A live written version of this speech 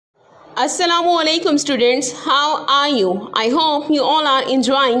Assalamualaikum students, how are you? I hope you all are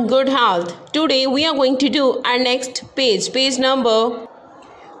enjoying good health. Today we are going to do our next page number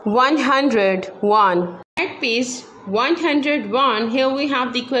 101. At page 101, here we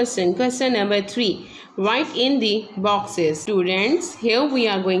have the question number 3. Write in the boxes. Students, here we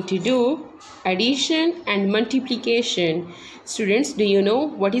are going to do addition and multiplication. Students, do you know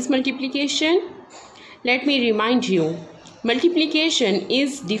what is multiplication? Let me remind you. Multiplication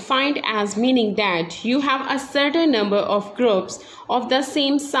is defined as meaning that you have a certain number of groups of the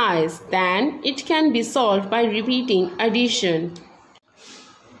same size, then it can be solved by repeating addition.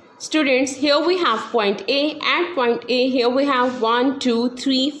 Students, here we have point A. At point A, here we have 1, 2,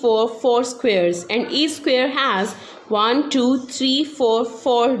 3, 4, 4 squares, and each square has 1, 2, 3, 4,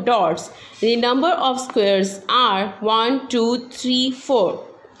 4 dots. The number of squares are 1, 2, 3, 4,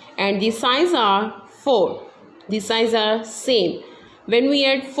 and the size are 4. The size are same. When we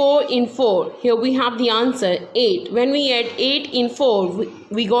add 4 in 4, here we have the answer 8. When we add 8 in 4,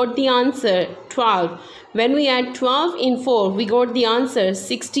 we got the answer 12. When we add 12 in 4, we got the answer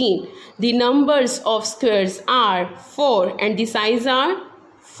 16. The numbers of squares are 4 and the size are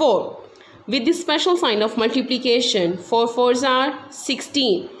 4. With the special sign of multiplication, 4 fours are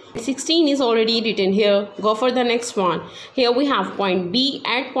 16. 16 is already written here. Go for the next one. Here we have point B.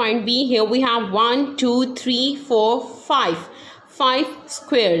 At point B, here we have 1, 2, 3, 4, 5. 5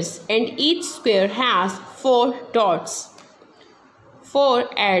 squares, and each square has 4 dots. 4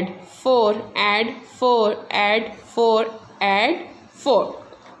 add 4 add 4 add 4 add 4.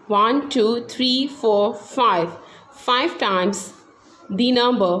 1, 2, 3, 4, 5. 5 times the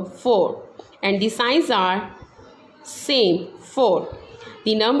number 4, and the size are same 4.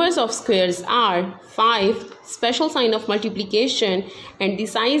 The numbers of squares are 5, special sign of multiplication, and the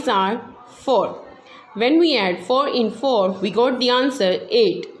size are 4. When we add 4 in 4, we got the answer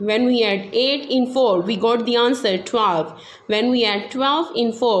 8. When we add 8 in 4, we got the answer 12. When we add 12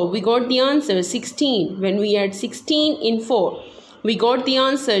 in 4, we got the answer 16. When we add 16 in 4, we got the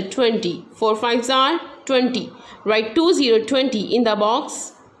answer 20. 4 fives are 20. Write 20 in the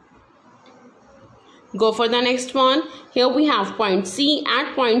box. Go for the next one. Here we have point C.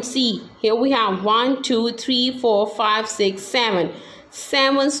 At point C, here we have 1, 2, 3, 4, 5, 6, 7.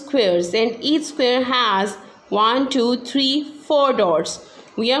 7 squares, and each square has 1, 2, 3, 4 dots.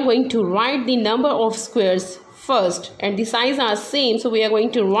 We are going to write the number of squares first, and the size are same, so we are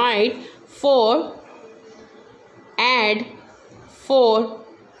going to write 4 add 4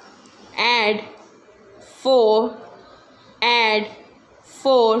 add 4 add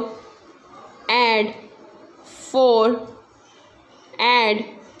 4 add 4 add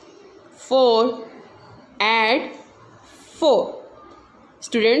 4 add 4.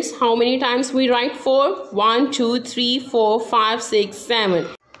 Students, how many times we write 4? 1, 2, 3, 4, 5, 6, 7.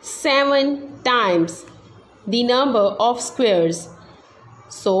 7 times the number of squares.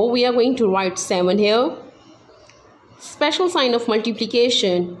 So we are going to write 7 here. Special sign of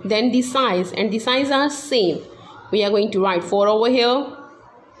multiplication, then the size, and the size are same. We are going to write 4 over here.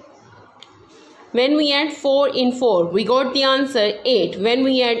 When we add 4 in 4, we got the answer 8. When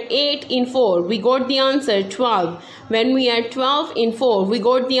we add 8 in 4, we got the answer 12. When we add 12 in 4, we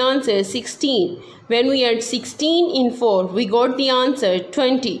got the answer 16. When we add 16 in 4, we got the answer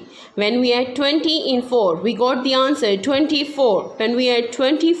 20. When we add 20 in 4, we got the answer 24. When we add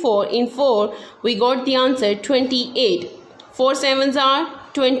 24 in 4, we got the answer 28. 4 sevens are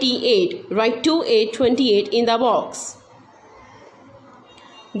 28. Write 28 in the box.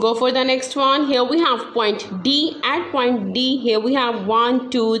 Go for the next one. Here we have point D. At point D, here we have 1,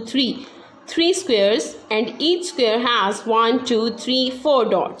 2, 3. 3 squares, and each square has 1, 2, 3, 4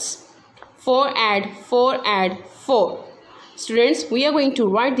 dots. 4 add 4 add 4. Students, we are going to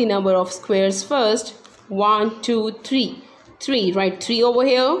write the number of squares first. 1, 2, 3. 3. Write 3 over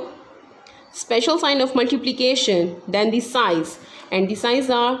here. Special sign of multiplication, then the size, and the size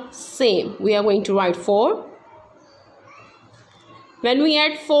are same. We are going to write 4. When we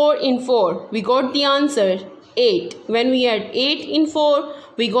add 4 in 4, we got the answer 8. When we add 8 in 4,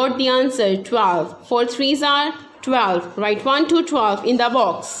 we got the answer 12. 4 threes are 12. Write 1 to 12 in the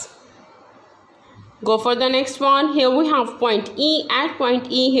box. Go for the next one. Here we have point E. At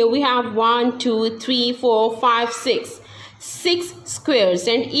point E, here we have 1, 2, 3, 4, 5, 6. 6 squares,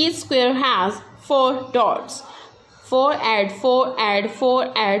 and each square has 4 dots. 4 add 4 add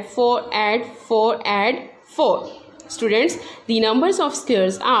 4 add 4 add 4 add 4. Students, the numbers of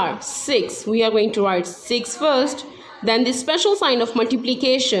squares are 6. We are going to write 6 first. Then the special sign of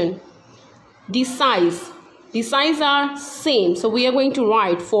multiplication, the size. The size are same. So we are going to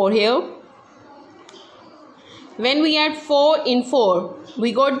write 4 here. When we add 4 in 4,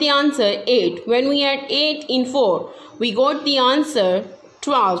 we got the answer 8. When we add 8 in 4, we got the answer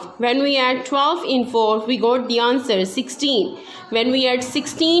 12. When we add 12 in 4, we got the answer 16. When we add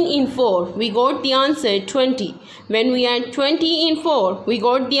 16 in 4, we got the answer 20. When we add 20 in 4, we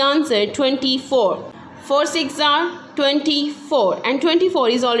got the answer 24. 4 6 are 24 and 24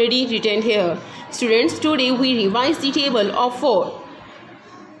 is already written here. Students, today we revise the table of 4.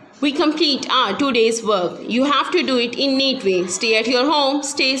 We complete our today's work. You have to do it in neat way. Stay at your home,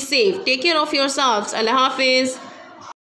 stay safe, take care of yourselves. Allah Hafiz.